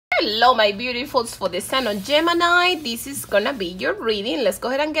Hello, my beautifuls, for the sign of Gemini. This is gonna be your reading. Let's go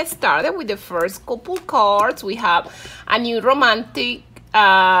ahead and get started with the first couple cards. We have a new romantic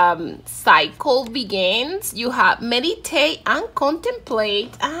cycle begins. You have meditate and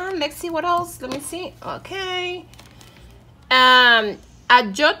contemplate. And let's see what else. Let me see. Okay.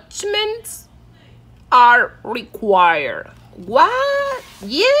 Adjustments are required. What?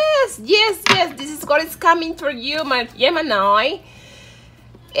 Yes. This is what is coming for you, my Gemini.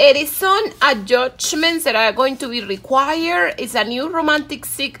 It is some adjustments that are going to be required. It's a new romantic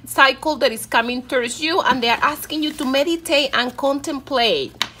cycle that is coming towards you, and they are asking you to meditate and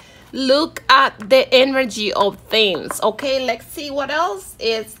contemplate. Look at the energy of things. Okay, let's see what else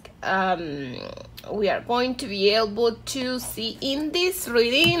is we are going to be able to see in this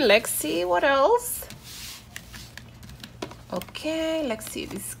reading. Let's see what else. Okay, let's see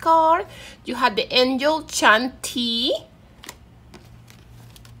this card. You have the angel Chanti,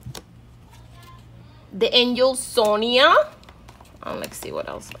 the angel Sonia, and let's see what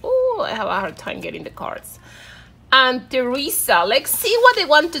else. Oh, I have a hard time getting the cards. And Teresa. Let's see what they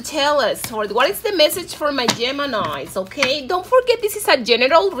want to tell us. What is the message for my Geminis? Okay, don't forget this is a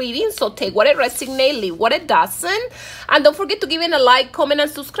general reading, so take what it resonates, leave what it doesn't, and don't forget to give it a like, comment,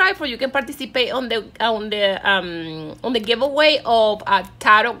 and subscribe, for you can participate on the giveaway of a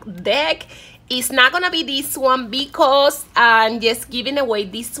tarot deck. It's not gonna be this one because I'm just giving away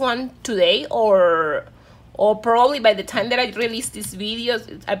this one today, or probably by the time that I release this video,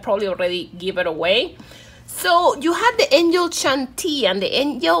 I probably already give it away. So you have the angel Chanti, and the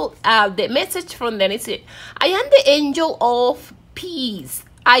angel, the message from them is, I am the angel of peace.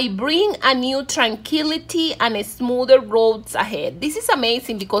 I bring a new tranquility and smoother roads ahead. This is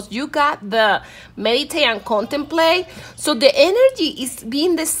amazing because you got the meditate and contemplate. So the energy is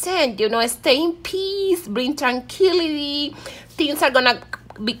being the same, you know, stay in peace, bring tranquility. Things are gonna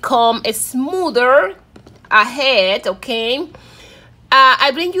become smoother ahead, okay?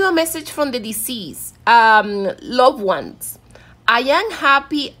 I bring you a message from the deceased, loved ones. I am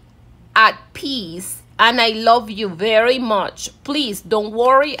happy, at peace, and I love you very much. Please don't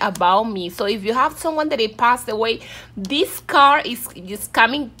worry about me. So if you have someone that had passed away, this card is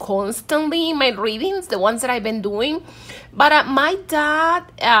coming constantly in my readings, the ones that I've been doing. But my dad,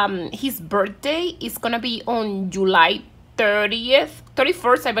 his birthday is gonna be on July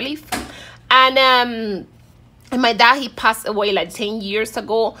 31st, I believe. And my dad, he passed away like 10 years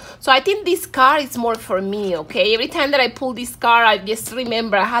ago. So I think this card is more for me, okay? Every time that I pull this card, I just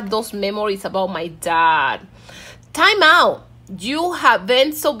remember I had those memories about my dad. Time out. You have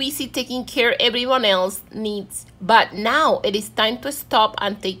been so busy taking care of everyone else's needs, but now it is time to stop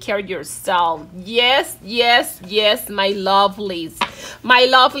and take care of yourself. Yes, my lovelies. My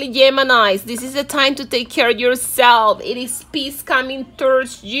lovely Geminis, this is the time to take care of yourself. It is peace coming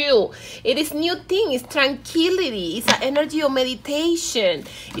towards you. It is new things, tranquility. It's an energy of meditation.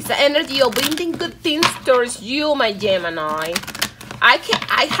 It's an energy of bringing good things towards you, my Gemini.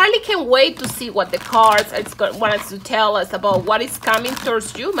 I hardly can wait to see what the cards want us to tell us about what is coming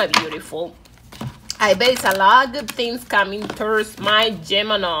towards you, my beautiful. I bet it's a lot of good things coming towards my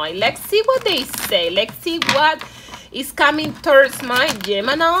Gemini. Let's see what they say. Let's see what is coming towards my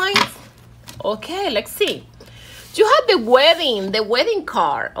Gemini. Okay, let's see. You have the wedding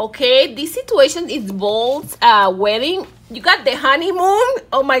card, okay? This situation involves a wedding. You got the honeymoon.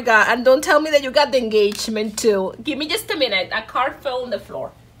 Oh my God, and don't tell me that you got the engagement too. Give me just a minute. A card fell on the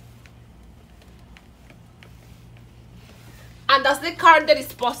floor. And that's the card that is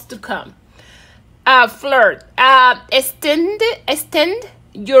supposed to come. Flirt. Extend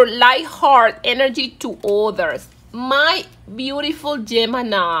your light heart energy to others. My beautiful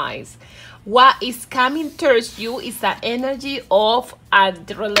Geminis. What is coming towards you is the energy of a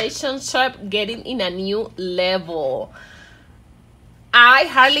relationship getting in a new level. I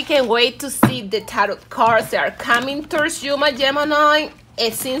hardly can wait to see the tarot cards that are coming towards you, my Gemini.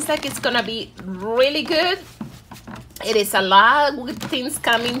 It seems like it's gonna be really good. It is a lot of good things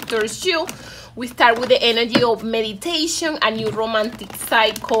coming towards you. We start with the energy of meditation. A new romantic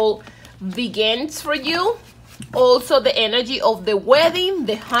cycle begins for you. Also the energy of the wedding,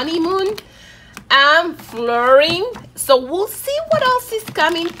 the honeymoon, and flirting. So we'll see what else is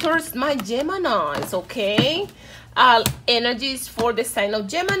coming towards my Geminis, okay? Energies for the sign of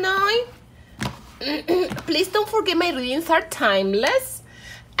Gemini. Please don't forget my readings are timeless.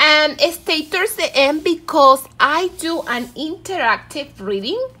 And stay towards the end because I do an interactive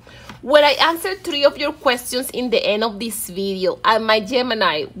reading where I answer 3 of your questions in the end of this video. And my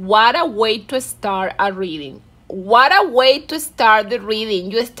Gemini, what a way to start a reading. What a way to start the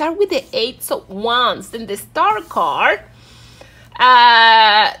reading. You start with the 8 of Wands, then the Star card.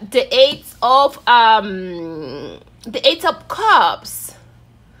 The Eight of Cups.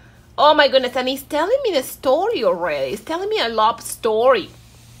 Oh my goodness, and he's telling me the story already. He's telling me a love story.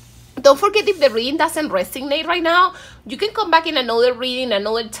 Don't forget, if the reading doesn't resonate right now, you can come back in another reading,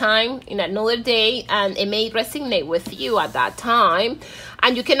 another time, in another day, and it may resonate with you at that time.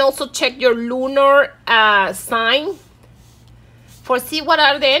 And you can also check your lunar sign for see what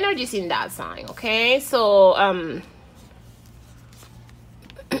are the energies in that sign, okay? So,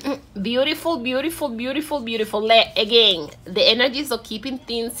 beautiful, beautiful, beautiful, beautiful. Again, the energies of keeping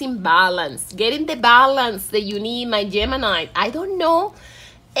things in balance, getting the balance that you need, my Gemini. I don't know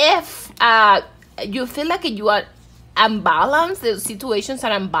if you feel like you are unbalanced, the situations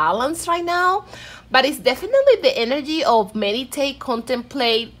are unbalanced right now, but it's definitely the energy of meditate,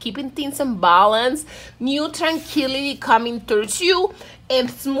 contemplate, keeping things in balance, new tranquility coming towards you,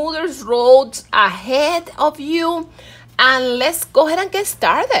 and smoother roads ahead of you. And let's go ahead and get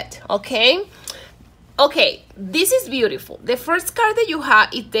started, okay? Okay, this is beautiful. The first card that you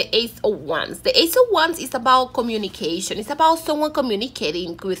have is the Ace of Wands. The Ace of Wands is about communication. It's about someone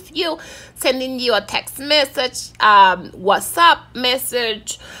communicating with you, sending you a text message, WhatsApp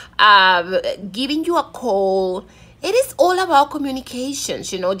message, giving you a call. It is all about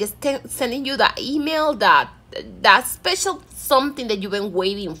communications, you know, just sending you that email, that special something that you've been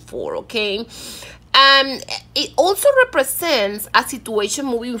waiting for, okay? And it also represents a situation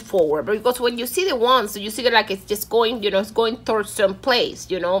moving forward, because when you see the wands, so you see it like it's just going, you know, it's going towards some place,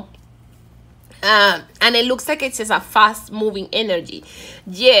 you know, and it looks like it's just a fast moving energy.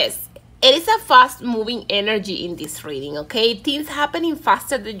 Yes, it is a fast moving energy in this reading, okay? Things happening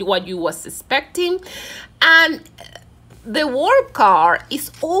faster than what you was expecting. And the World card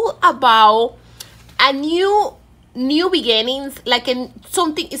is all about a new beginnings, like in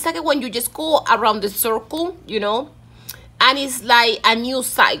something. It's like when you just go around the circle, you know, and it's like a new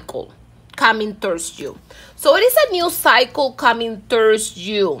cycle coming towards you. So it is a new cycle coming towards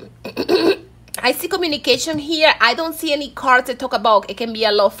you. I see communication here. I don't see any cards that talk about it can be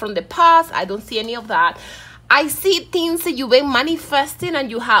a love from the past. I don't see any of that. I see things that you've been manifesting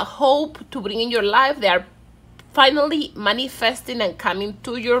and you have hope to bring in your life. They are finally manifesting and coming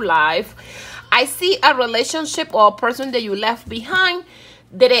to your life. I see a relationship or a person that you left behind,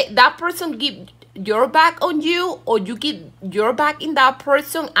 that person give your back on you, or you give your back in that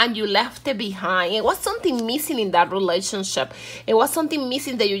person and you left it behind. It was something missing in that relationship. It was something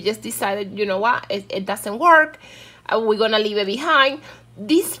missing that you just decided, you know what, it doesn't work. We're going to leave it behind.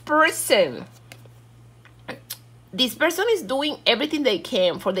 This person is doing everything they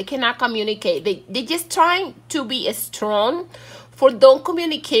can for they cannot communicate. They just trying to be strong, for don't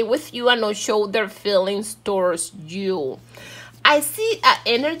communicate with you and not show their feelings towards you. I see an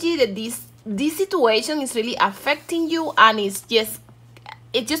energy that this situation is really affecting you, and you're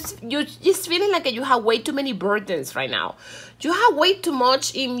just feeling like you have way too many burdens right now. You have way too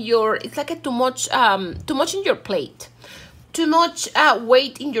much in your, it's like too much in your plate, too much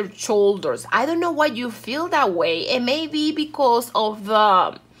weight in your shoulders. I don't know why you feel that way. It may be because of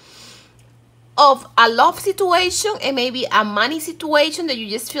a love situation, it may be a money situation that you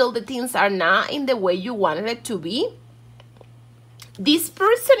just feel that things are not in the way you wanted it to be. This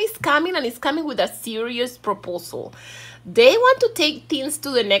person is coming, and is coming with a serious proposal. They want to take things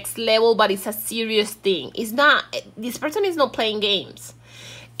to the next level, but it's a serious thing. It's not, this person is not playing games.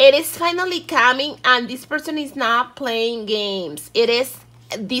 It is finally coming, and this person is not playing games. It is,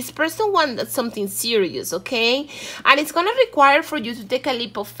 this person wants something serious, okay? And it's gonna require for you to take a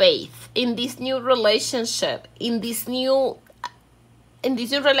leap of faith in this new relationship, in this new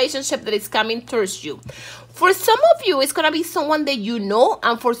relationship that is coming towards you. For some of you, it's gonna be someone that you know,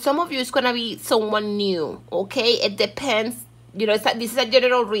 and for some of you, it's gonna be someone new, okay? It depends. You know, this is a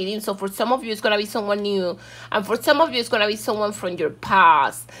general reading, so for some of you, it's gonna be someone new, and for some of you, it's gonna be someone from your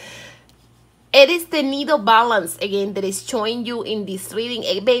past. It is the need of balance, again, that is showing you in this reading.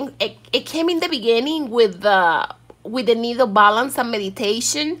 It came in the beginning with the need of balance and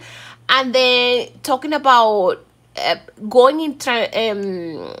meditation, and then talking about going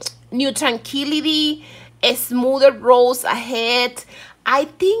in new tranquility, a smoother roads ahead. I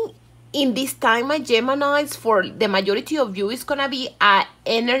think in this time, my Geminis, for the majority of you, it's gonna be an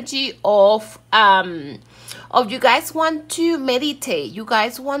energy of you guys want to meditate, you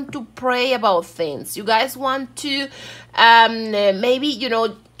guys want to pray about things, you guys want to maybe, you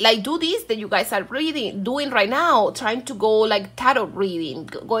know, like do this that you guys are doing right now, trying to go like tarot reading,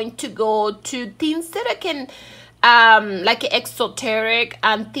 going to go to things that can like exoteric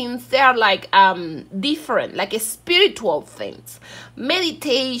and things that are like different, like spiritual things,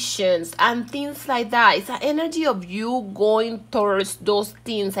 meditations and things like that. It's an energy of you going towards those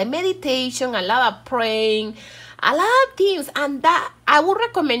things, like meditation, a lot of praying, a lot of things. And that I would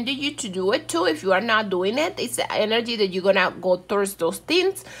recommend you to do it too. If you are not doing it, it's the energy that you're gonna go towards those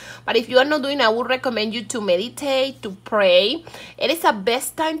things. But if you are not doing it, I would recommend you to meditate, to pray. It is the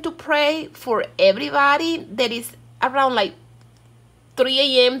best time to pray for everybody. That is around like 3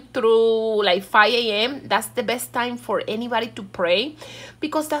 a.m. through like 5 a.m. That's the best time for anybody to pray,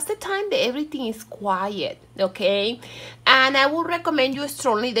 because that's the time that everything is quiet, okay? And I would recommend you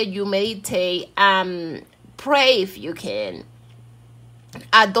strongly that you meditate and pray if you can.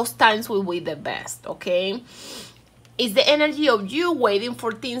 At those times will be the best, okay? It's the energy of you waiting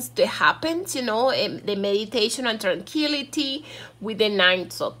for things to happen, you know, the meditation and tranquility with the Nine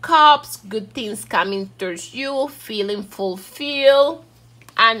of Cups, good things coming towards you, feeling fulfilled,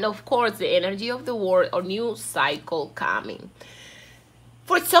 and of course the energy of the world or new cycle coming.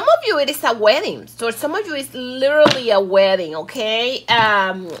 For some of you, it is a wedding. So for some of you, it's literally a wedding, okay?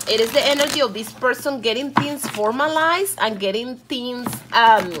 It is the energy of this person getting things formalized and getting things,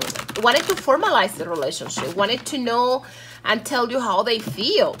 wanted to formalize the relationship, wanted to know and tell you how they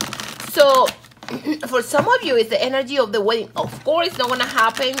feel. So for some of you, it's the energy of the wedding. Of course, it's not going to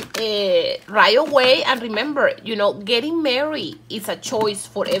happen right away. And remember, you know, getting married is a choice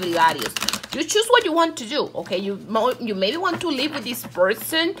for everybody. You choose what you want to do, okay? You maybe want to live with this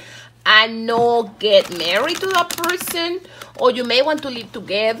person and not get married to that person, or you may want to live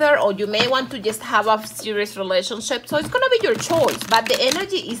together, or you may want to just have a serious relationship. So it's going to be your choice, but the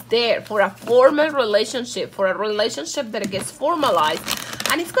energy is there for a formal relationship, for a relationship that gets formalized,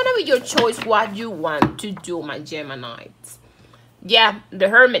 and it's going to be your choice what you want to do, my Geminis. Yeah, the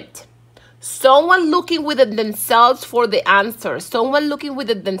Hermit. Someone looking within themselves for the answer. Someone looking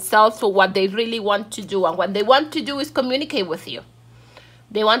within themselves for what they really want to do. And what they want to do is communicate with you.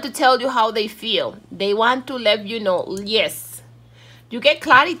 They want to tell you how they feel. They want to let you know, yes. You get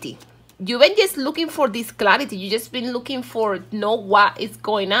clarity. You've been just looking for this clarity. You've just been looking for know what is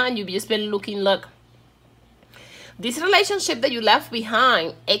going on. You've just been looking, look. This relationship that you left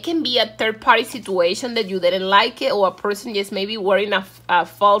behind, it can be a third-party situation that you didn't like it, or a person just maybe wearing a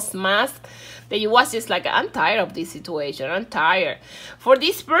false mask that you was just like, I'm tired of this situation. I'm tired. For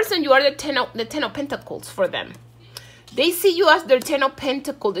this person, you are the ten of Pentacles for them. They see you as their Ten of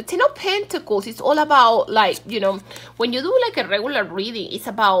Pentacles. The Ten of Pentacles is all about, like, you know, when you do like a regular reading, it's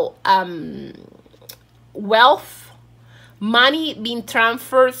about wealth, money being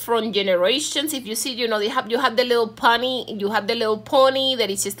transferred from generations. If you see, you know, you have the little pony, that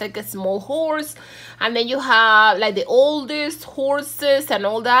is just like a small horse, and then you have like the oldest horses and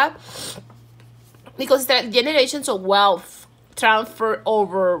all that, because the generations of wealth transfer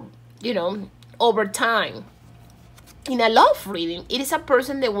over, you know, over time. In a love reading, it is a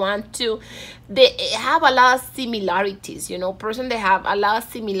person they want to, they have a lot of similarities, you know, person they have a lot of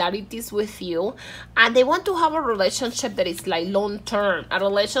similarities with you, and they want to have a relationship that is like long-term, a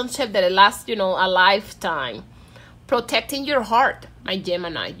relationship that lasts, you know, a lifetime. Protecting your heart, my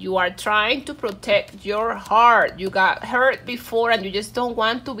Gemini. You are trying to protect your heart. You got hurt before and you just don't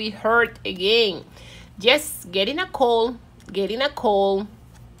want to be hurt again. Just getting a call.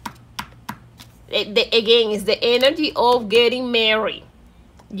 Again, it's the energy of getting married.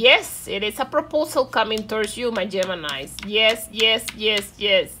 Yes, it is a proposal coming towards you, my Geminis. Yes, yes, yes,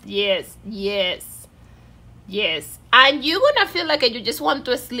 yes, yes, yes, yes. And you're gonna feel like you just want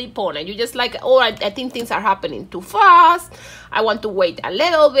to sleep on it. You're just like, oh, I think things are happening too fast. I want to wait a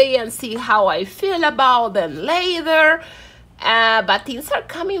little bit and see how I feel about them later. But things are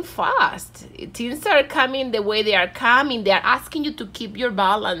coming fast. Things are coming the way they are coming. They are asking you to keep your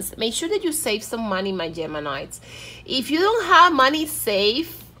balance. Make sure that you save some money, my Geminis. If you don't have money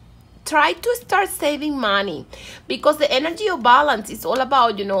saved, try to start saving money, because the energy of balance is all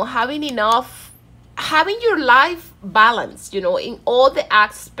about, you know, having enough, having your life balanced, you know, in all the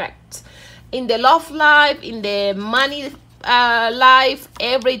aspects, in the love life, in the money life,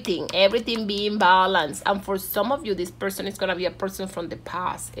 everything being balanced. And for some of you, this person is gonna be a person from the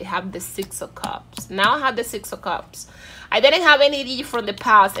past. They have the Six of Cups. Now I have the Six of Cups. I didn't have any from the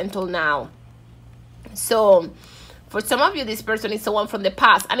past until now. So for some of you, this person is someone from the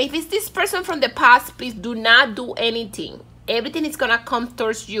past. And if it's this person from the past, please do not do anything. Everything is gonna come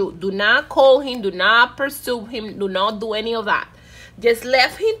towards you. Do not call him, do not pursue him, do not do any of that. Just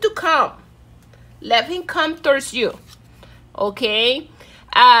let him to come. Let him come towards you. Okay,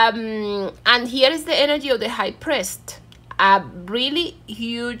 and here is the energy of the High Priest. a really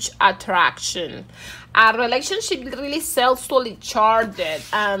huge attraction. A relationship really sexually charged,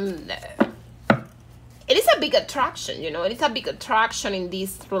 and it is a big attraction, you know. It is a big attraction in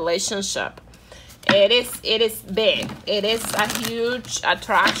this relationship. It is big. It is a huge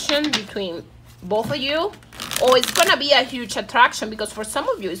attraction between both of you. Or it's gonna be a huge attraction, because for some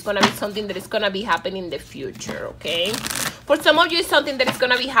of you it's gonna be something that is gonna be happening in the future, okay? For some of you it's something that is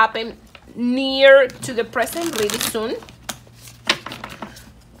gonna be happening near to the present really soon.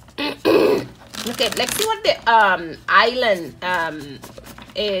 Okay, let's see what the island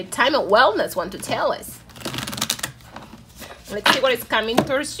time of wellness want to tell us. Let's see what is coming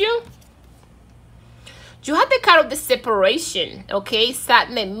towards you. You have the card of the separation, okay?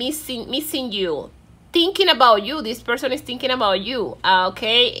 Sadness, missing you, thinking about you. This person is thinking about you,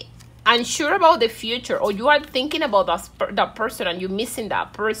 okay? Unsure about the future, or you are thinking about that person and you're missing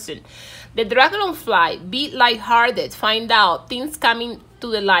that person. The dragonfly, be lighthearted, find out things coming to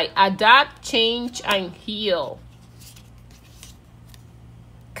the light, adapt, change, and heal.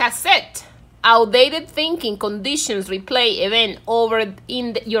 Cassette, outdated thinking, conditions, replay, event over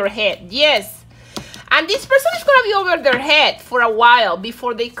in your head. Yes. And this person is going to be over their head for a while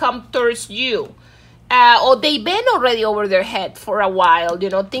before they come towards you. Or they've been already over their head for a while, you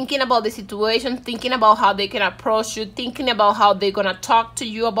know, thinking about the situation, thinking about how they can approach you, thinking about how they're going to talk to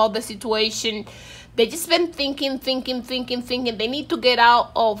you about the situation. They just been thinking. They need to get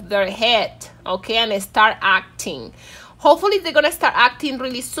out of their head, okay, and start acting. Hopefully they're going to start acting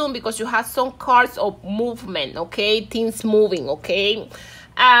really soon, because you have some cards of movement, okay, things moving, okay.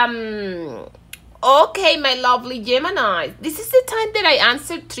 Okay, my lovely Gemini, this is the time that I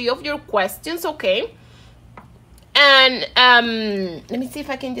answered 3 of your questions, okay? And let me see if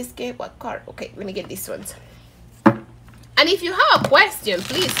I can just get what card. Okay, let me get these ones. And if you have a question,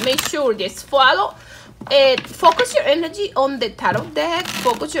 please make sure just follow it. Focus your energy on the tarot deck.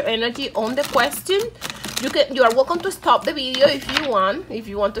 Focus your energy on the question. You are welcome to stop the video if you want. If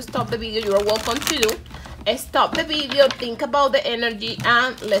you want to stop the video, you are welcome to do. Stop the video, think about the energy,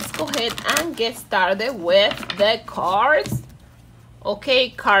 and let's go ahead and get started with the cards. Okay,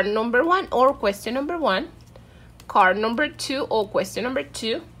 card number 1 or question number 1, card number 2 or question number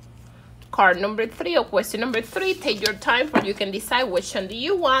 2, card number 3 or question number 3. Take your time, for you can decide which one do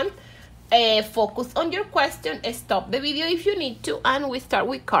you want. Focus on your question, stop the video if you need to, and we start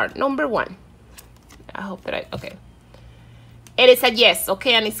with card number 1. I hope that okay, it is a yes,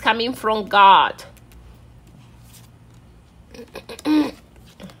 okay, and it's coming from God.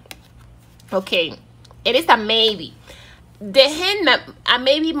 Okay, it is a maybe. The Hangman,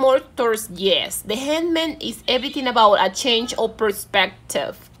 maybe more towards yes. The Hangman is everything about a change of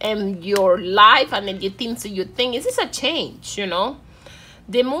perspective in your life, and then you think this is a change, you know.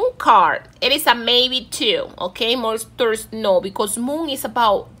 The Moon card, it is a maybe too, okay, more towards no, because Moon is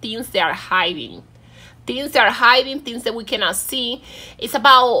about things that are hiding. Things that are hiding, things that we cannot see. It's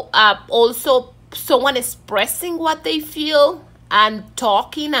about also someone expressing what they feel and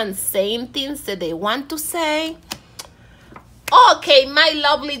talking and saying things that they want to say. Okay, my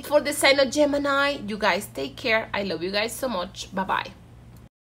lovely, for the sign of Gemini, you guys take care. I love you guys so much. Bye bye.